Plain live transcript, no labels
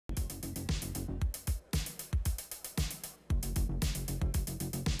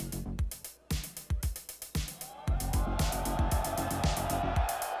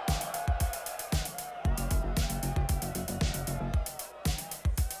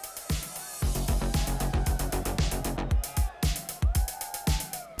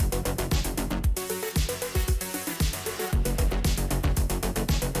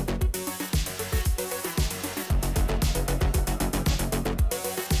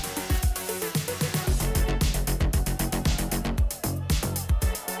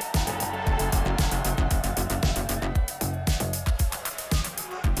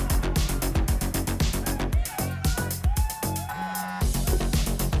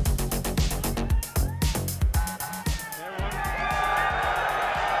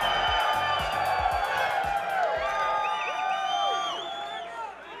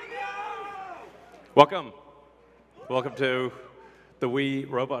Welcome. Welcome to the We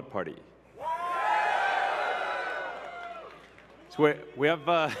Robot Party. So we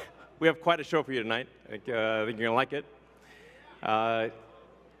have quite a show for you tonight. I think you're going to like it.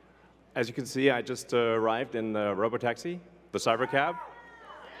 As you can see, I just arrived in the robotaxi, the cybercab.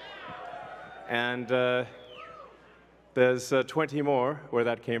 And there's 20 more where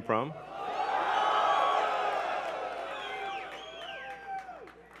that came from.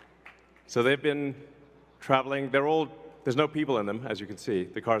 So they've been traveling. There's no people in them, as you can see.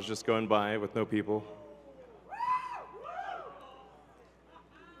 The car's just going by with no people.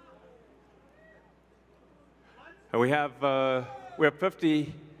 And we have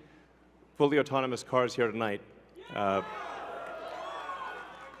 50 fully autonomous cars here tonight.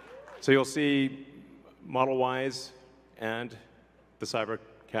 So you'll see Model Ys and the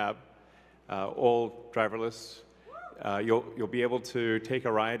cybercab, all driverless. You'll be able to take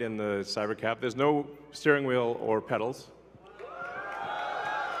a ride in the cybercab. There's no steering wheel or pedals.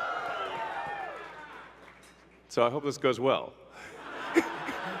 So I hope this goes well.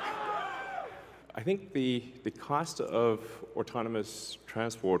 I think the cost of autonomous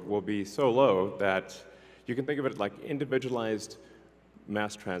transport will be so low that you can think of it like individualized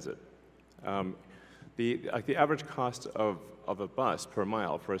mass transit. The average cost of a bus per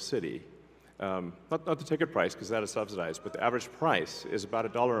mile for a city, not the ticket price, because that is subsidized, but the average price is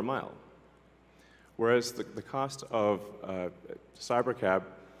about $1 a mile. Whereas the cost of cybercab,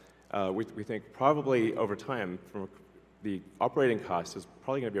 we think probably over time, from the operating cost is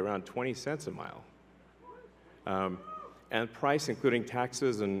probably going to be around 20 cents a mile. And price, including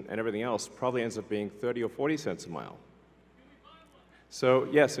taxes and everything else, probably ends up being 30 or 40 cents a mile. So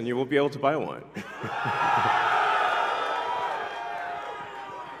yes, and you will be able to buy one.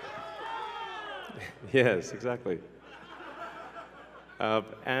 Yes, exactly.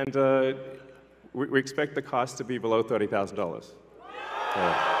 We expect the cost to be below $30,000.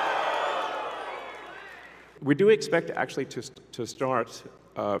 We do expect actually to start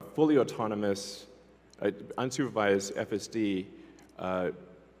fully autonomous, unsupervised FSD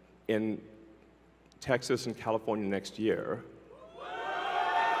in Texas and California next year.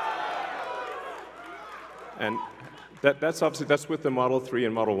 And that's with the Model 3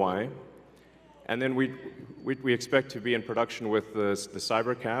 and Model Y. And then we expect to be in production with the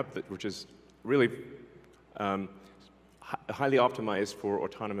cybercab, which is really highly optimized for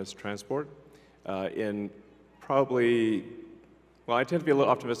autonomous transport in probably, well, I tend to be a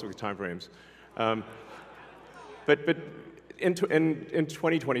little optimistic with timeframes, but in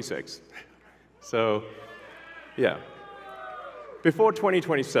 2026. So, yeah, before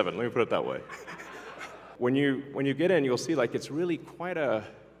 2027. Let me put it that way. When you get in, you'll see like it's really quite a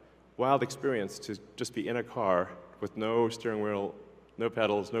wild experience to just be in a car with no steering wheel, no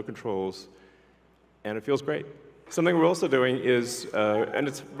pedals, no controls, and it feels great. Something we're also doing is, and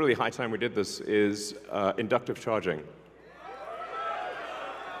it's really high time we did this, is inductive charging.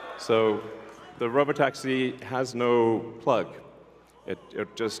 So the robotaxi has no plug. It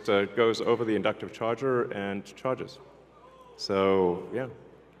just goes over the inductive charger and charges. So yeah,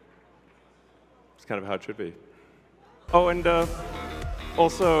 it's kind of how it should be. Oh, and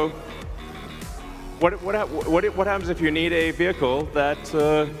also, what happens if you need a vehicle that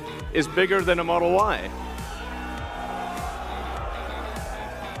is bigger than a Model Y?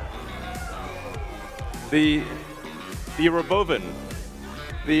 The Robovan.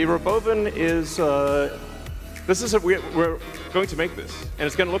 The Robovan is, we're going to make this, and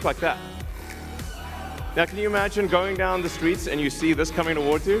it's going to look like that. Now, can you imagine going down the streets and you see this coming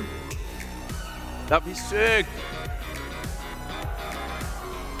towards you? That'd be sick.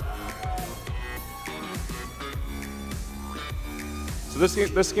 So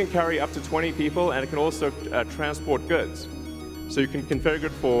this can carry up to 20 people, and it can also transport goods. So you can configure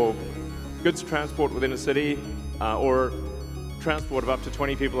it for goods transport within a city, or transport of up to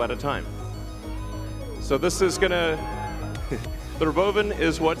 20 people at a time. So this is gonna, the Robovan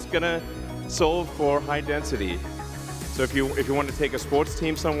is what's gonna solve for high density. So if you want to take a sports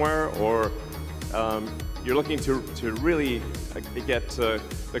team somewhere, or you're looking to really get the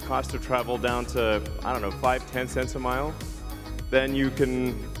cost of travel down to, I don't know, 5–10 cents a mile, then you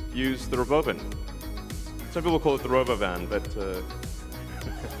can use the Robovan. Some people call it the Robovan, but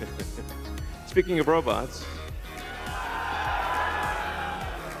speaking of robots,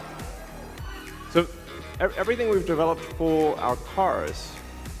 so everything we've developed for our cars,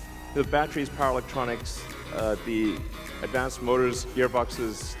 the batteries, power electronics, the advanced motors,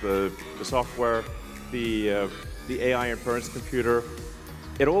 gearboxes, the software, the AI inference computer,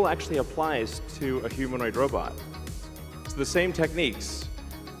 it all actually applies to a humanoid robot. So the same techniques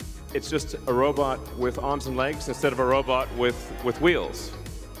it's just a robot with arms and legs instead of a robot with wheels.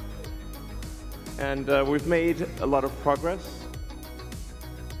 And we've made a lot of progress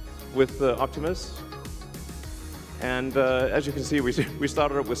with Optimus. And as you can see, we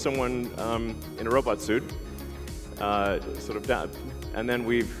started up with someone in a robot suit, sort of down, and then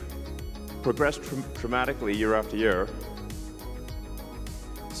we've progressed dramatically year after year.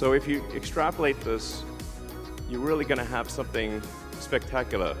 So if you extrapolate this, you're really going to have something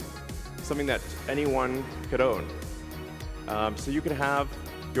spectacular, something that anyone could own. So you could have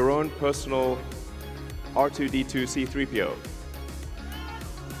your own personal R2-D2 C3PO.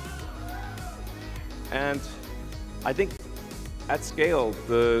 And I think at scale,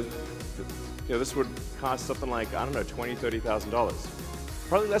 this would cost something like, I don't know, $20,000, $30,000.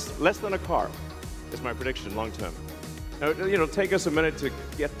 Probably less than a car, is my prediction, long term. Now, it'll take us a minute to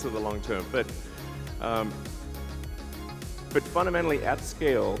get to the long term, but fundamentally, at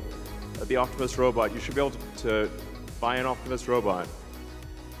scale, the Optimus robot, you should be able to buy an Optimus robot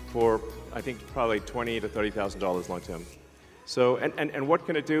for, I think, probably $20,000 to $30,000 long term. So, and what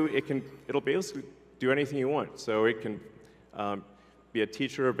can it do? It'll basically do anything you want. So it can be a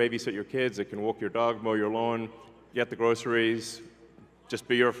teacher, babysit your kids. It can walk your dog, mow your lawn, get the groceries, just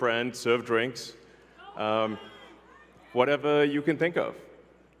be your friend, serve drinks. Whatever you can think of,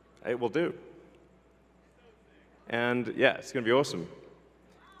 it will do. And yeah, it's going to be awesome.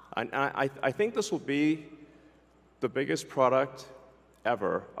 I think this will be the biggest product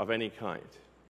ever of any kind.